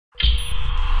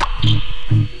The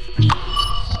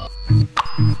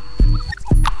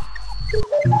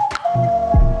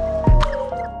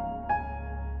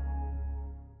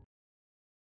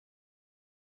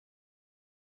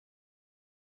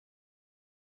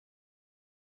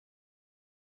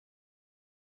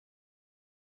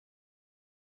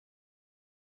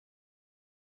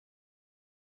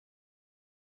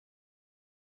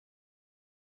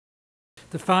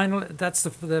final, that's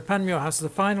the Panmure House, the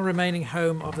final remaining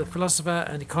home of the philosopher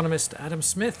and economist Adam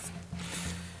Smith.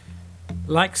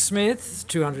 Like Smith,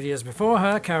 200 years before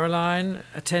her, Caroline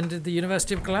attended the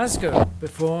University of Glasgow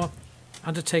before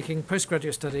undertaking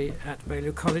postgraduate study at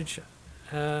Balliol College,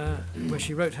 where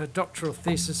she wrote her doctoral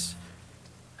thesis,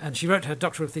 at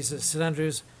St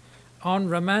Andrews on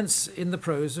romance in the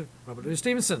prose of Robert Louis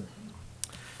Stevenson.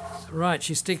 Right,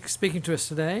 she's speaking to us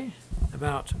today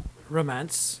about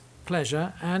romance,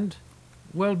 pleasure and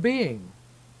well-being.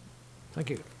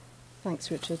 Thank you.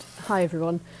 Thanks, Richard. Hi,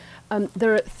 everyone.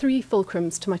 There are three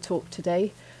fulcrums to my talk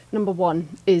today. Number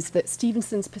one is that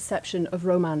Stevenson's perception of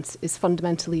romance is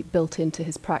fundamentally built into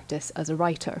his practice as a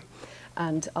writer,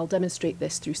 and I'll demonstrate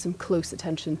this through some close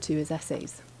attention to his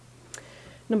essays.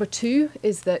 Number two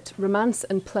is that romance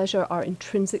and pleasure are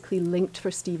intrinsically linked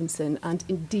for Stevenson, and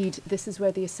indeed this is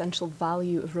where the essential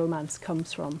value of romance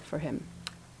comes from for him.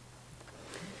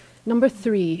 Number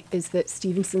three is that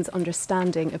Stevenson's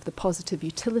understanding of the positive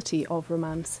utility of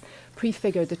romance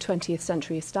prefigured the 20th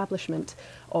century establishment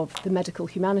of the medical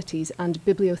humanities and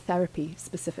bibliotherapy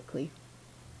specifically.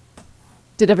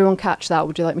 Did everyone catch that?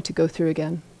 Would you like me to go through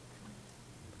again?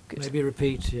 Good. Maybe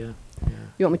repeat, yeah.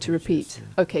 You want me to repeat?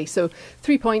 Okay, so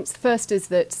 3 points. The first is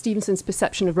that Stevenson's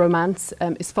perception of romance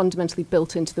is fundamentally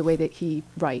built into the way that he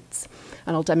writes,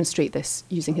 and I'll demonstrate this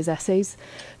using his essays.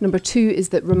 Number two is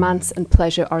that romance and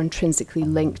pleasure are intrinsically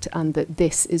linked, and that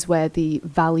this is where the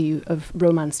value of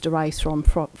romance derives from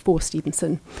for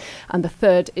Stevenson. And the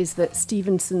third is that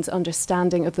Stevenson's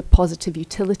understanding of the positive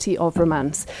utility of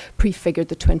romance prefigured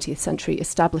the 20th century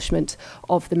establishment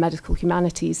of the medical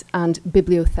humanities and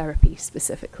bibliotherapy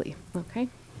specifically. Okay,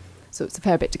 so it's a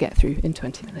fair bit to get through in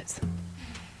 20 minutes.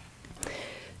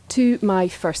 To my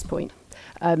first point.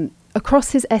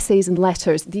 Across his essays and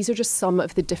letters, these are just some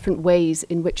of the different ways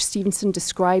in which Stevenson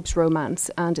describes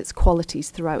romance and its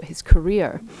qualities throughout his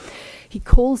career. He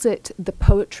calls it the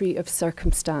poetry of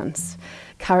circumstance,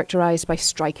 characterized by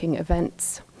striking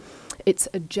events. It's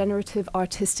a generative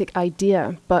artistic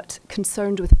idea, but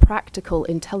concerned with practical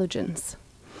intelligence.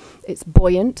 It's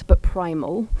buoyant but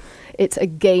primal. It's a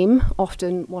game,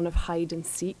 often one of hide and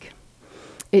seek.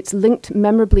 It's linked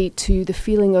memorably to the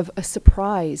feeling of a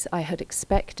surprise I had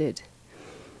expected.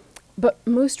 But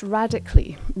most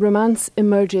radically, romance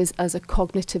emerges as a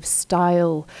cognitive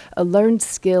style, a learned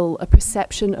skill, a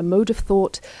perception, a mode of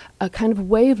thought, a kind of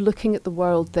way of looking at the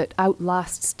world that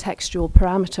outlasts textual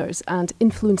parameters and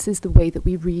influences the way that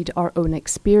we read our own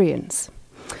experience.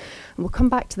 And we'll come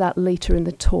back to that later in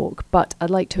the talk, but I'd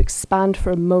like to expand for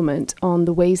a moment on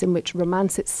the ways in which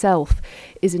romance itself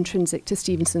is intrinsic to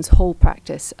Stevenson's whole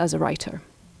practice as a writer.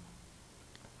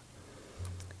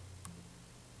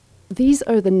 These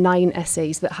are the 9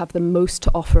 essays that have the most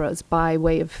to offer us by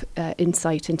way of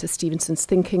insight into Stevenson's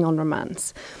thinking on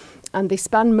romance. And they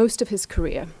span most of his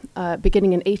career,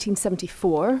 beginning in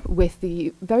 1874 with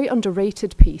the very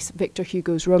underrated piece, Victor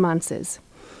Hugo's Romances.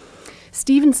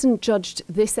 Stevenson judged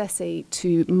this essay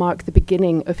to mark the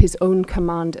beginning of his own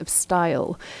command of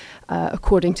style,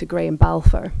 according to Graham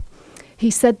Balfour. He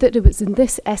said that it was in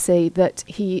this essay that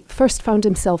he first found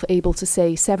himself able to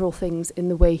say several things in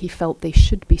the way he felt they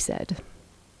should be said.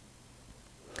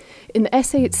 In the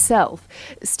essay itself,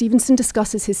 Stevenson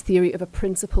discusses his theory of a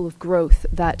principle of growth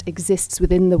that exists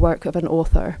within the work of an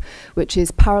author, which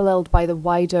is paralleled by the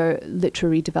wider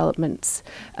literary developments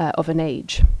of an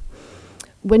age.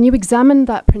 When you examine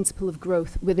that principle of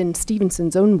growth within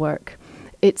Stevenson's own work,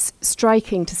 it's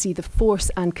striking to see the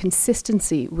force and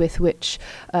consistency with which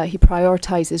he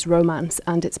prioritizes romance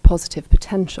and its positive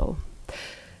potential.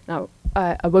 Now,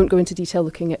 I won't go into detail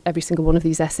looking at every single one of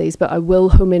these essays, but I will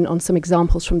home in on some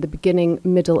examples from the beginning,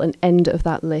 middle, and end of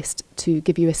that list to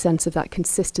give you a sense of that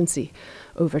consistency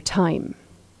over time.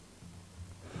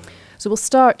 So we'll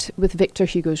start with Victor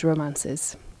Hugo's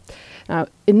Romances. Now,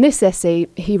 in this essay,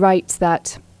 he writes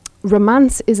that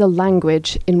romance is a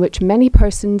language in which many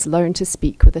persons learn to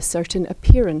speak with a certain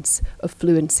appearance of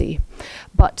fluency,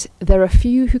 but there are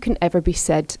few who can ever be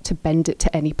said to bend it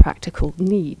to any practical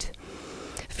need.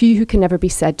 Few who can ever be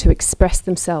said to express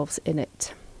themselves in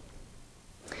it.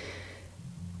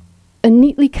 And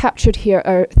neatly captured here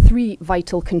are 3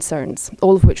 vital concerns,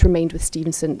 all of which remained with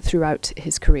Stevenson throughout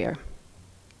his career.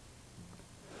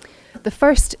 The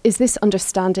first is this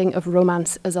understanding of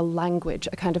romance as a language,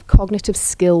 a kind of cognitive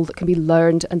skill that can be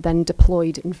learned and then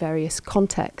deployed in various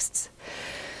contexts.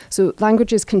 So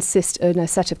languages consist in a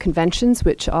set of conventions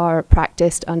which are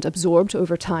practiced and absorbed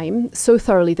over time so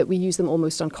thoroughly that we use them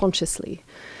almost unconsciously.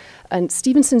 And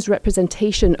Stevenson's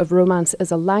representation of romance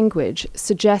as a language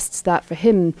suggests that for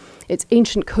him, its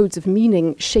ancient codes of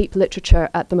meaning shape literature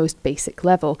at the most basic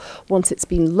level. Once it's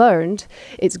been learned,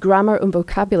 its grammar and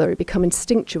vocabulary become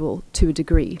instinctual to a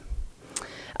degree.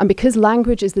 And because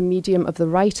language is the medium of the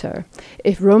writer,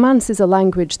 if romance is a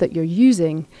language that you're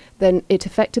using, then it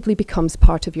effectively becomes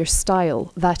part of your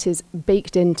style, that is,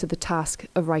 baked into the task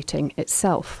of writing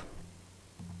itself.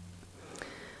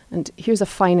 And here's a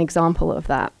fine example of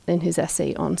that in his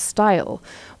essay on style,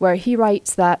 where he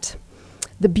writes that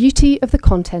the beauty of the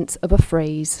contents of a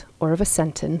phrase or of a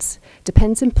sentence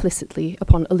depends implicitly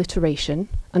upon alliteration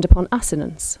and upon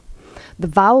assonance. The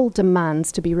vowel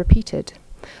demands to be repeated.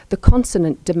 The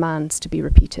consonant demands to be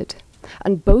repeated,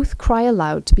 and both cry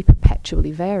aloud to be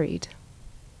perpetually varied.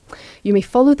 You may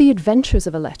follow the adventures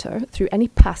of a letter through any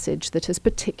passage that has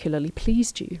particularly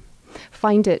pleased you.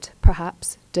 Find it,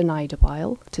 perhaps, denied a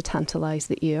while to tantalize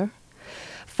the ear.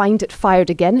 Find it fired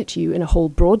again at you in a whole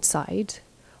broadside,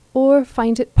 or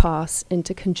find it pass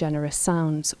into congenerous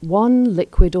sounds, one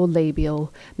liquid or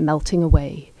labial melting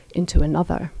away into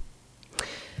another.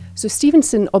 So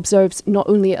Stevenson observes not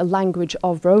only a language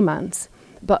of romance,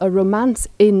 but a romance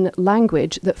in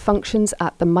language that functions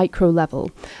at the micro level,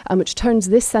 and which turns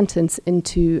this sentence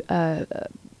into a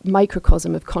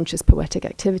microcosm of conscious poetic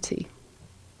activity.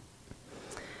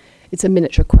 It's a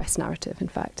miniature quest narrative, in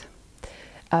fact.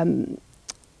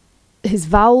 His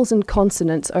vowels and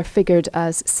consonants are figured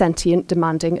as sentient,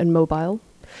 demanding, and mobile.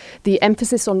 The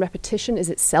emphasis on repetition is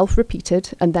itself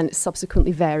repeated, and then it's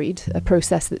subsequently varied, a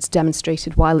process that's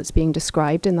demonstrated while it's being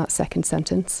described in that second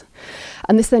sentence.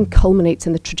 And this then culminates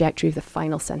in the trajectory of the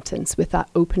final sentence, with that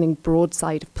opening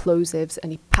broadside of plosives,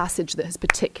 any passage that has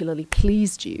particularly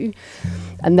pleased you,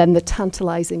 and then the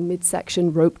tantalizing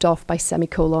midsection roped off by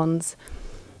semicolons,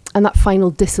 and that final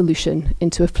dissolution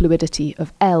into a fluidity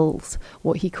of L's,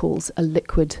 what he calls a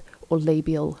liquid or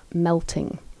labial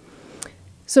melting.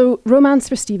 So romance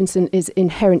for Stevenson is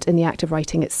inherent in the act of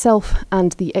writing itself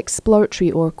and the exploratory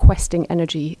or questing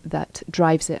energy that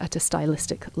drives it at a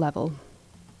stylistic level.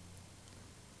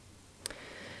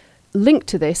 Linked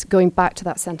to this, going back to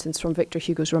that sentence from Victor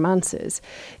Hugo's Romances,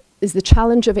 is the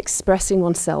challenge of expressing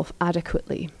oneself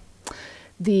adequately.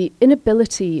 The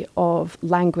inability of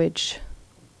language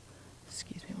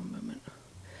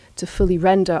to fully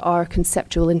render our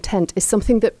conceptual intent is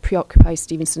something that preoccupies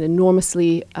Stevenson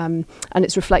enormously, and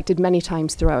it's reflected many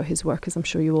times throughout his work, as I'm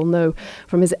sure you all know,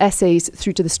 from his essays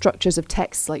through to the structures of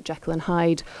texts like Jekyll and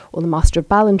Hyde or The Master of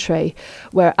Ballantrae,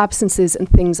 where absences and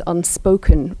things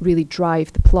unspoken really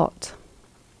drive the plot.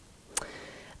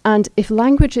 And if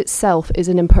language itself is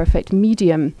an imperfect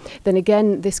medium, then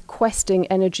again, this questing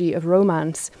energy of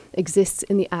romance exists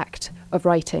in the act of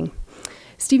writing.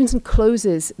 Stevenson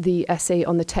closes the essay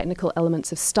on the technical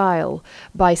elements of style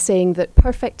by saying that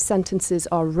perfect sentences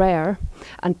are rare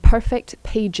and perfect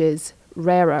pages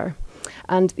rarer.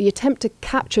 And the attempt to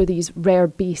capture these rare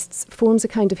beasts forms a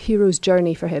kind of hero's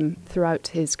journey for him throughout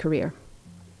his career.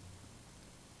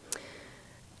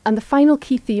 And the final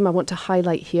key theme I want to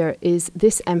highlight here is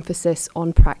this emphasis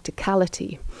on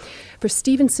practicality. For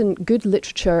Stevenson, good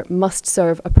literature must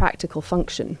serve a practical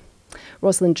function.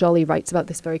 Rosalind Jolly writes about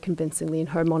this very convincingly in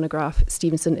her monograph,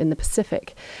 Stevenson in the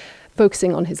Pacific,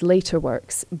 focusing on his later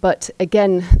works. But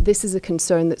again, this is a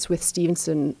concern that's with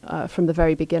Stevenson from the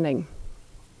very beginning.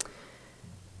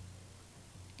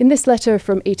 In this letter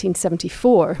from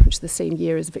 1874, which is the same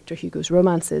year as Victor Hugo's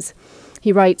Romances,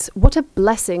 he writes, "What a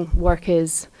blessing work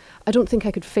is. I don't think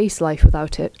I could face life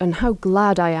without it, and how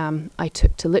glad I am I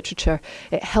took to literature.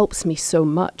 It helps me so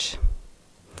much."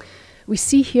 We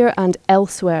see here and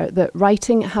elsewhere that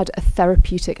writing had a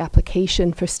therapeutic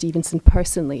application for Stevenson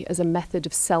personally as a method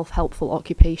of self-helpful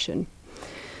occupation.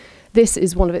 This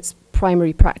is one of its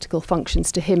primary practical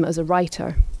functions to him as a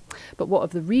writer. But what of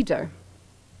the reader?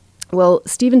 Well,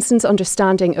 Stevenson's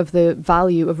understanding of the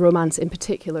value of romance in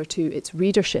particular to its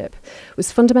readership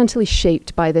was fundamentally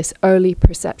shaped by this early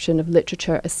perception of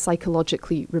literature as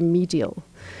psychologically remedial.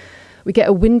 We get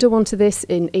a window onto this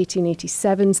in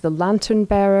 1887's The Lantern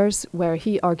Bearers, where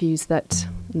he argues that,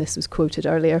 and this was quoted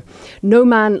earlier, "No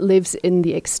man lives in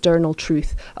the external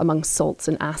truth among salts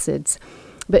and acids,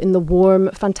 but in the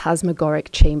warm,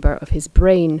 phantasmagoric chamber of his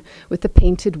brain, with the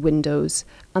painted windows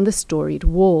and the storied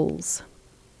walls."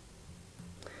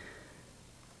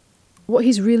 what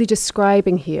he's really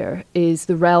describing here is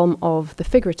the realm of the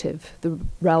figurative, the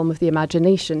realm of the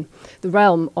imagination, the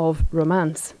realm of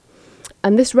romance.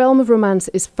 And this realm of romance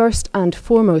is first and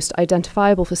foremost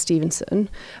identifiable for Stevenson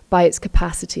by its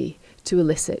capacity to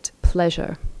elicit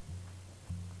pleasure.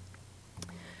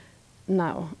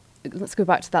 Now, let's go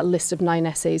back to that list of 9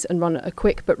 essays and run a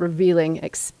quick but revealing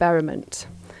experiment,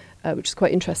 which is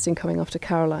quite interesting coming after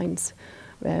Caroline's,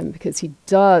 because he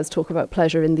does talk about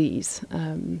pleasure in these,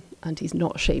 and he's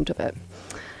not ashamed of it.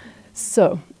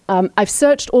 So, I've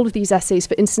searched all of these essays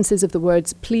for instances of the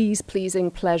words please,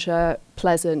 pleasing, pleasure,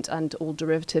 pleasant, and all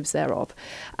derivatives thereof.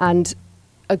 And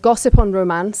A Gossip on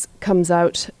Romance comes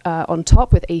out on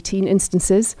top with 18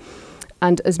 instances.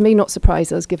 And as may not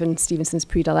surprise us, given Stevenson's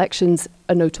predilections,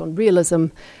 A Note on Realism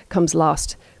comes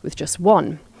last with just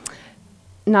 1.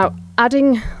 Now,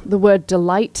 adding the word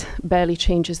delight barely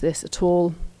changes this at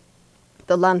all.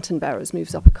 The Lantern Bearers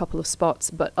moves up a couple of spots,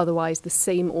 but otherwise the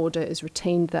same order is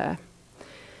retained there.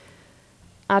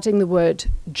 Adding the word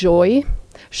joy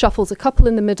shuffles a couple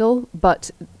in the middle, but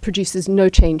produces no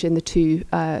change in the 2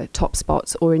 top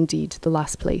spots, or indeed the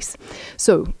last place.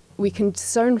 So we can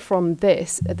discern from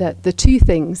this that the 2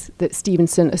 things that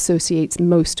Stevenson associates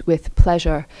most with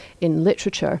pleasure in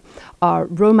literature are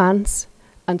romance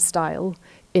and style,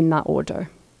 in that order.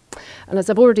 And as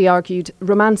I've already argued,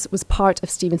 romance was part of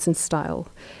Stevenson's style.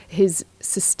 His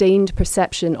sustained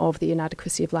perception of the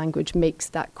inadequacy of language makes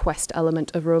that quest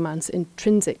element of romance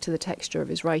intrinsic to the texture of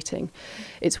his writing.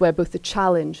 It's where both the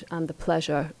challenge and the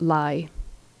pleasure lie.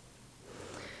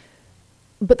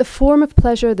 But the form of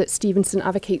pleasure that Stevenson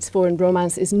advocates for in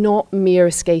romance is not mere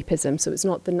escapism, so it's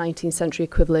not the 19th century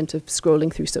equivalent of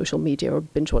scrolling through social media or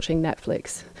binge-watching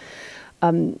Netflix.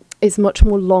 It's much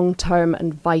more long-term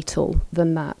and vital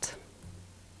than that.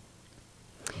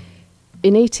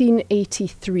 In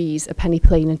 1883's A Penny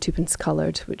Plain and Twopence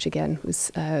Coloured, which again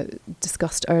was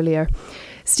discussed earlier,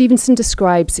 Stevenson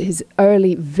describes his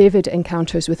early vivid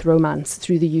encounters with romance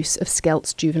through the use of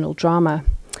Skelt's juvenile drama.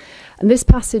 And this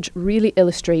passage really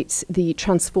illustrates the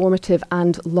transformative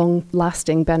and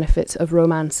long-lasting benefits of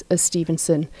romance as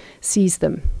Stevenson sees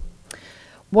them.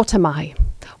 What am I?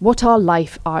 What are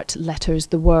life, art, letters,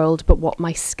 the world, but what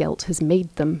my Skelt has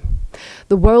made them?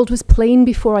 The world was plain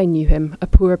before I knew him, a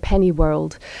poor penny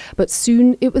world, but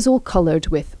soon it was all coloured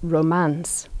with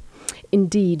romance.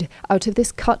 Indeed, out of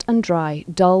this cut and dry,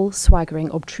 dull, swaggering,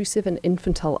 obtrusive and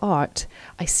infantile art,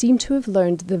 I seem to have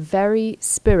learned the very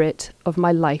spirit of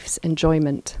my life's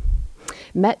enjoyment.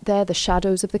 Met there the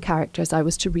shadows of the characters I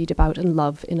was to read about and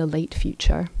love in a late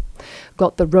future.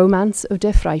 Got the romance of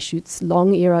Der Freischütz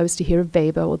long ere I was to hear of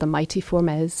Weber or the mighty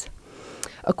Formez.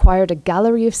 Acquired a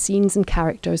gallery of scenes and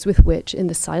characters with which, in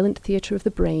the silent theatre of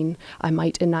the brain, I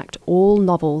might enact all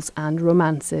novels and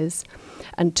romances,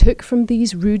 and took from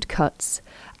these rude cuts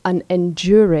an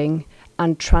enduring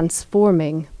and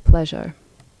transforming pleasure.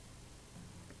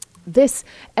 This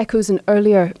echoes an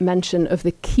earlier mention of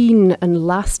the keen and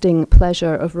lasting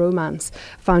pleasure of romance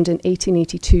found in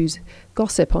 1882's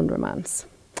Gossip on Romance.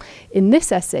 In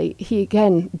this essay, he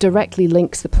again directly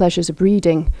links the pleasures of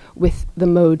reading with the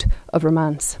mode of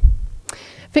romance.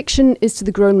 Fiction is to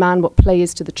the grown man what play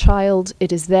is to the child.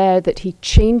 It is there that he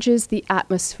changes the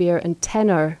atmosphere and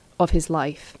tenor of his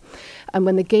life. And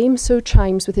when the game so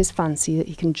chimes with his fancy that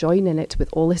he can join in it with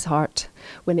all his heart,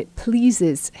 when it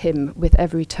pleases him with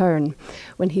every turn,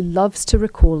 when he loves to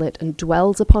recall it and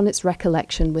dwells upon its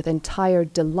recollection with entire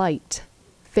delight,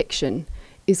 fiction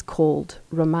is called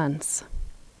romance.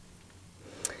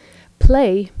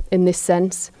 Play, in this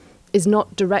sense, is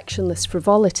not directionless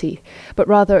frivolity, but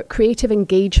rather creative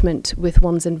engagement with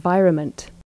one's environment.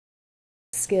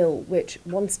 Skill, which,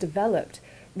 once developed,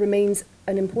 remains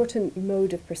an important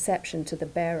mode of perception to the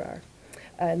bearer,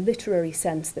 a literary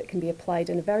sense that can be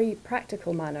applied in a very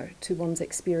practical manner to one's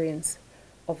experience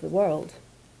of the world.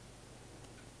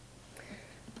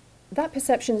 That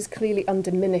perception is clearly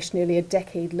undiminished nearly a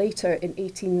decade later in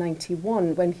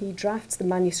 1891 when he drafts the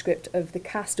manuscript of The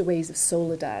Castaways of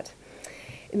Soledad.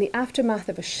 In the aftermath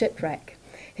of a shipwreck,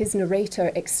 his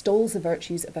narrator extols the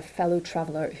virtues of a fellow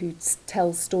traveller who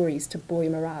tells stories to buoy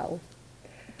morale.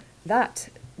 That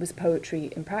was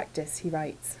poetry in practice, he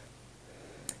writes.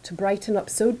 To brighten up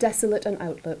so desolate an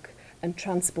outlook and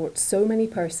transport so many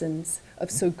persons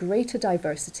of so great a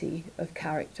diversity of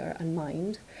character and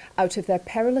mind out of their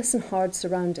perilous and hard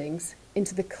surroundings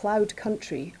into the cloud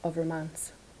country of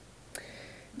romance.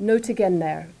 Note again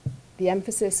there the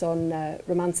emphasis on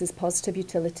romance's positive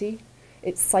utility,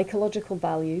 its psychological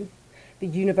value, the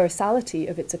universality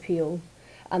of its appeal,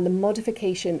 and the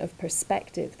modification of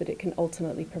perspective that it can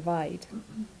ultimately provide.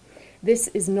 This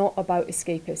is not about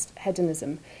escapist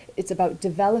hedonism. It's about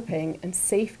developing and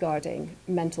safeguarding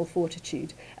mental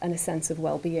fortitude and a sense of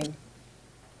well-being.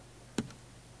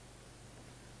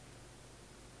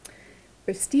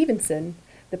 For Stevenson,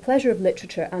 the pleasure of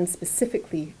literature, and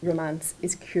specifically romance,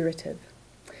 is curative.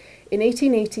 In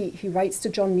 1880, he writes to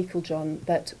John Meiklejohn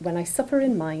that, "When I suffer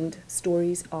in mind,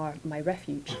 stories are my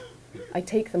refuge. I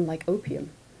take them like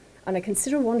opium, and I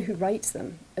consider one who writes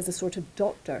them as a sort of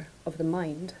doctor of the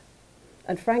mind.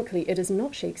 And frankly, it is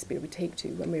not Shakespeare we take to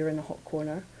when we are in a hot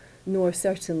corner, nor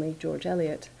certainly George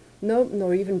Eliot, no,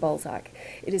 nor even Balzac.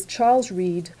 It is Charles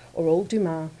Reade, or old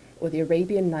Dumas, or the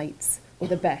Arabian Nights, or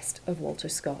the best of Walter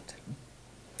Scott."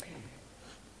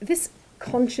 This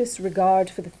conscious regard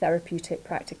for the therapeutic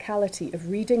practicality of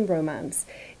reading romance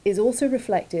is also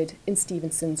reflected in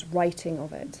Stevenson's writing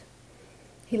of it.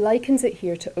 He likens it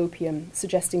here to opium,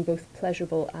 suggesting both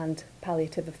pleasurable and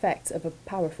palliative effects of a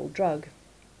powerful drug.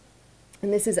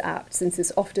 And this is apt, since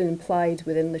it's often implied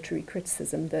within literary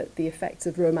criticism that the effects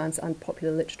of romance and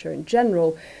popular literature in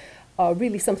general are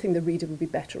really something the reader would be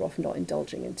better off not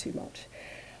indulging in too much.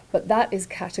 But that is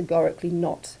categorically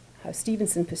not how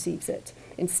Stevenson perceives it.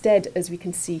 Instead, as we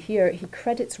can see here, he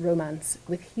credits romance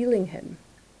with healing him.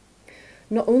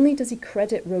 Not only does he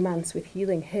credit romance with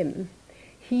healing him,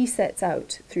 he sets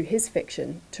out, through his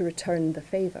fiction, to return the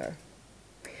favour.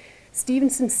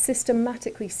 Stevenson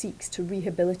systematically seeks to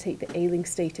rehabilitate the ailing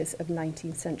status of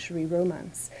 19th century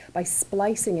romance by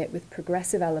splicing it with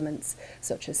progressive elements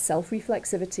such as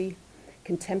self-reflexivity,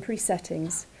 contemporary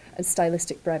settings, and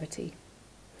stylistic brevity.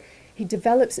 He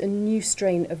develops a new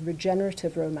strain of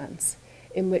regenerative romance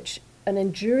in which an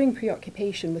enduring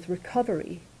preoccupation with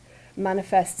recovery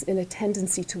manifests in a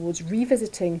tendency towards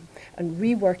revisiting and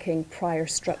reworking prior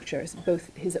structures,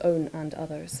 both his own and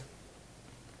others.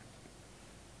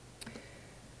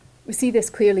 We see this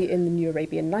clearly in the New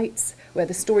Arabian Nights, where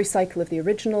the story cycle of the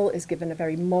original is given a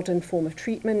very modern form of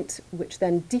treatment, which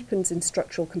then deepens in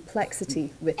structural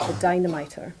complexity with the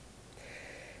Dynamiter.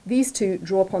 These two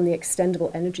draw upon the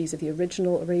extendable energies of the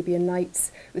original Arabian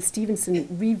Nights, with Stevenson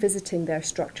revisiting their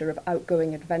structure of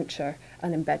outgoing adventure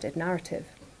and embedded narrative.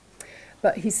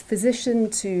 But he's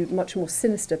physician to much more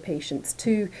sinister patients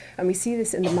too, and we see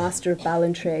this in The Master of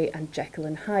Ballantrae and Jekyll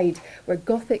and Hyde, where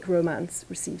Gothic romance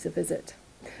receives a visit,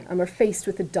 and we're faced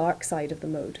with the dark side of the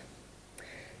mode.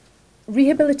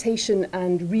 Rehabilitation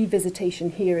and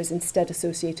revisitation here is instead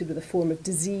associated with a form of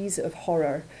disease of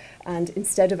horror, and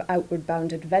instead of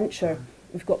outward-bound adventure,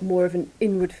 we've got more of an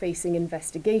inward-facing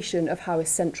investigation of how a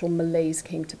central malaise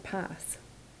came to pass.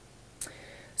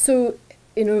 So,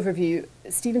 in overview,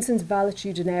 Stevenson's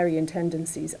valetudinarian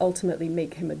tendencies ultimately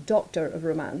make him a doctor of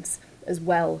romance, as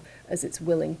well as its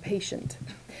willing patient.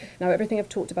 Now, everything I've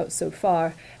talked about so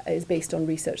far is based on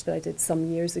research that I did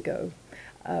some years ago.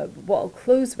 What I'll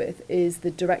close with is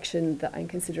the direction that I'm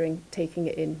considering taking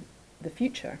it in the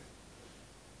future.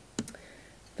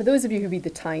 For those of you who read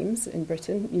The Times in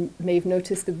Britain, you may have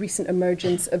noticed the recent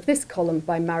emergence of this column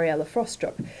by Mariella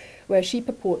Frostrup, where she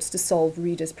purports to solve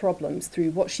readers' problems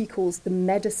through what she calls the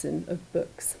medicine of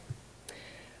books.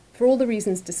 For all the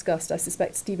reasons discussed, I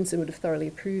suspect Stevenson would have thoroughly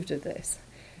approved of this.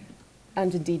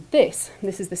 And indeed this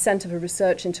is the Centre for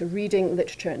Research into Reading,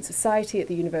 Literature and Society at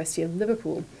the University of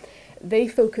Liverpool. They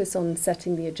focus on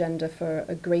setting the agenda for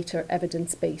a greater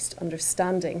evidence-based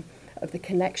understanding of the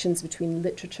connections between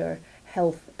literature,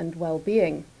 health and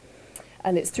well-being.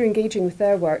 And it's through engaging with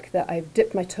their work that I've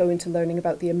dipped my toe into learning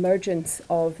about the emergence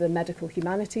of the medical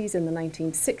humanities in the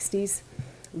 1960s,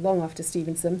 long after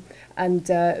Stevenson, and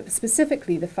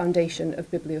specifically the foundation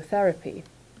of bibliotherapy.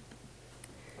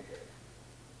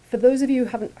 For those of you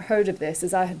who haven't heard of this,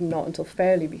 as I had not until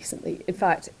fairly recently, in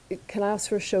fact, can I ask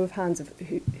for a show of hands of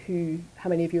how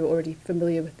many of you are already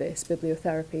familiar with this,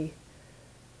 bibliotherapy?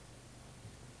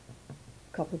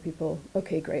 A couple of people.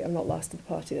 Okay, great, I'm not last to the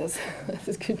party, that's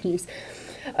good news.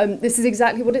 This is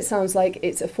exactly what it sounds like.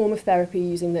 It's a form of therapy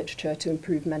using literature to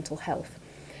improve mental health.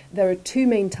 There are two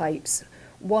main types.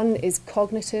 One is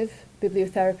cognitive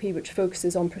bibliotherapy, which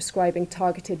focuses on prescribing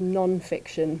targeted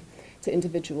non-fiction to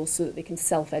individuals so that they can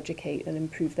self-educate and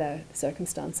improve their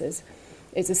circumstances.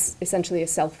 It's essentially a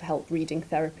self-help reading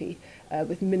therapy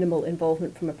with minimal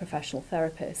involvement from a professional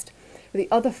therapist. But the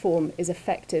other form is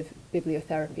affective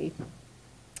bibliotherapy.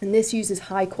 And this uses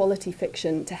high-quality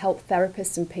fiction to help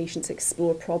therapists and patients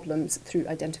explore problems through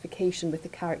identification with the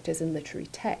characters in literary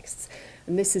texts.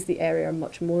 And this is the area I'm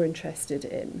much more interested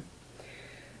in.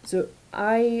 So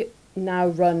I now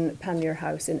run Panmure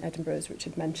House in Edinburgh, as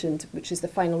Richard mentioned, which is the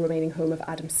final remaining home of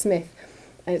Adam Smith.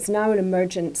 And it's now an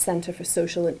emergent centre for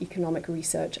social and economic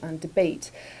research and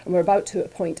debate. And we're about to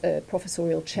appoint a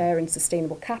professorial chair in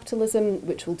sustainable capitalism,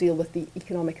 which will deal with the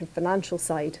economic and financial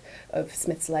side of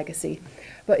Smith's legacy.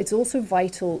 But it's also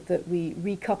vital that we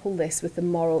recouple this with the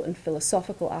moral and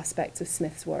philosophical aspects of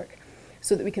Smith's work,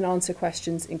 so that we can answer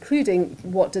questions including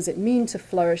what does it mean to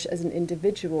flourish as an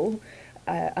individual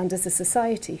and as a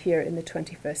society here in the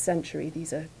 21st century.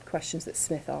 These are questions that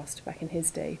Smith asked back in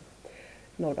his day.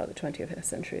 Not about the 20th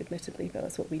century, admittedly, but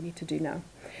that's what we need to do now.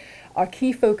 Our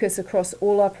key focus across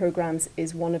all our programmes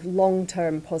is one of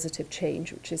long-term positive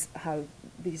change, which is how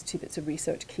these two bits of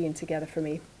research key in together for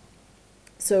me.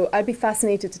 So I'd be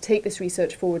fascinated to take this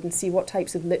research forward and see what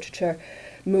types of literature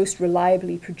most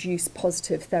reliably produce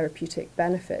positive therapeutic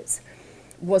benefits.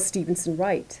 Was Stevenson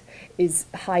right? Is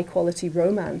high-quality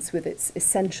romance, with its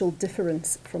essential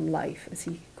difference from life, as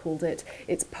he called it,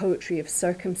 its poetry of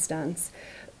circumstance,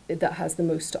 that has the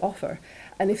most to offer?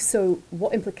 And if so,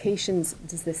 what implications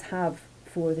does this have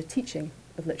for the teaching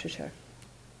of literature?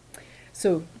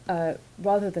 So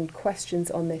rather than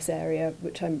questions on this area,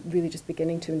 which I'm really just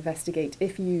beginning to investigate,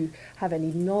 if you have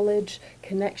any knowledge,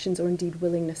 connections, or indeed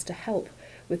willingness to help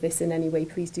with this in any way,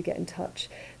 please do get in touch.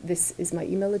 This is my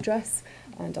email address,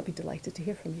 and I'll be delighted to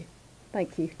hear from you.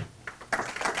 Thank you.